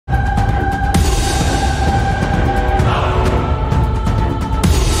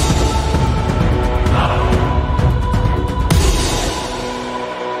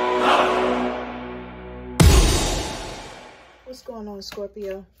on,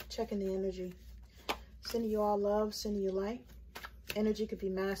 Scorpio? Checking the energy. Sending you all love, sending you light. Energy could be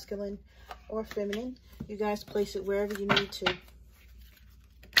masculine or feminine. You guys place it wherever you need to.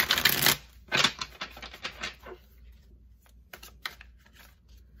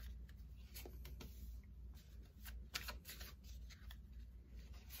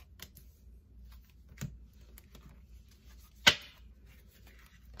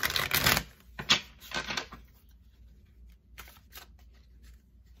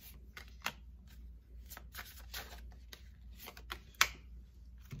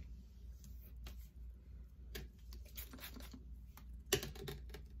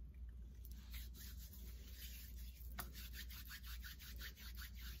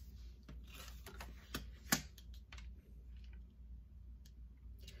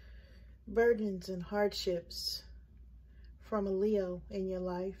 Burdens and hardships from a Leo in your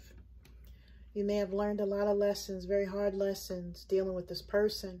life. You may have learned a lot of lessons, very hard lessons, dealing with this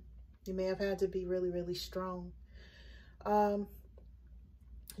person. You may have had to be really, really strong. You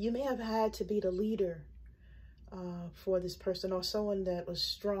may have had to be the leader for this person, or someone that was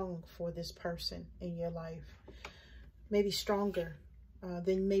strong for this person in your life. Maybe stronger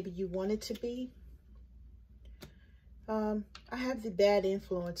than maybe you wanted to be. I have the bad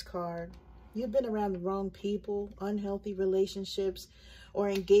influence card. You've been around the wrong people, unhealthy relationships, or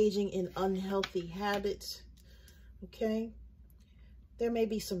engaging in unhealthy habits, okay? There may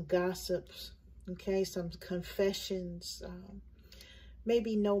be some gossips, okay? Some confessions,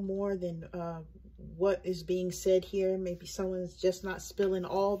 maybe no more than what is being said here. Maybe someone's just not spilling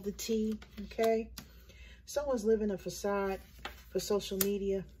all the tea, okay? Someone's living a facade for social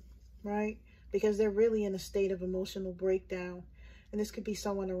media, right? Because they're really in a state of emotional breakdown. And this could be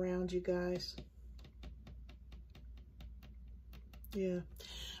someone around you guys. Yeah.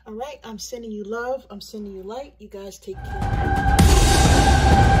 All right. I'm sending you love. I'm sending you light. You guys take care.